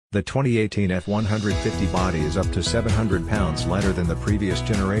The 2018 F-150 body is up to 700 pounds lighter than the previous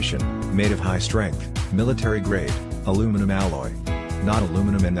generation, made of high-strength, military-grade, aluminum alloy. Not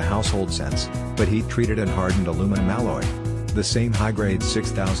aluminum in the household sense, but heat-treated and hardened aluminum alloy. The same high-grade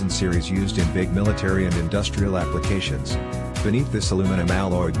 6000 series used in big military and industrial applications. Beneath this aluminum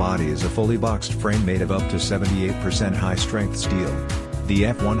alloy body is a fully boxed frame made of up to 78% high-strength steel. The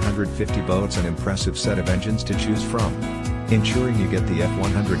F-150 boasts an impressive set of engines to choose from, ensuring you get the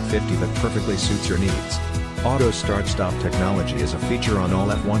F-150 that perfectly suits your needs. Auto start-stop technology is a feature on all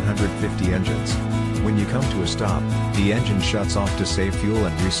F-150 engines. When you come to a stop, the engine shuts off to save fuel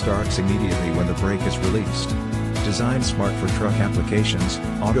and restarts immediately when the brake is released. Designed smart for truck applications,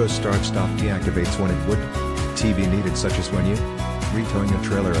 auto start-stop deactivates when it wouldn't. TV needed, such as when you retowing a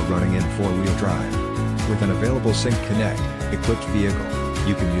trailer or running in four-wheel drive. With an available Sync Connect equipped vehicle,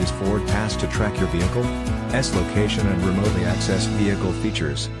 you can use FordPass to track your vehicle's location and remotely access vehicle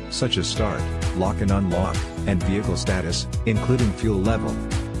features, such as start, lock and unlock, and vehicle status, including fuel level.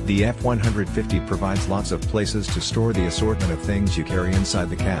 The F-150 provides lots of places to store the assortment of things you carry inside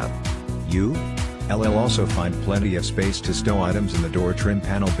the cab. You'll also find plenty of space to stow items in the door trim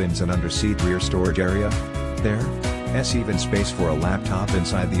panel bins and under-seat rear storage area. There's even space for a laptop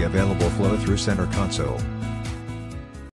inside the available flow-through center console.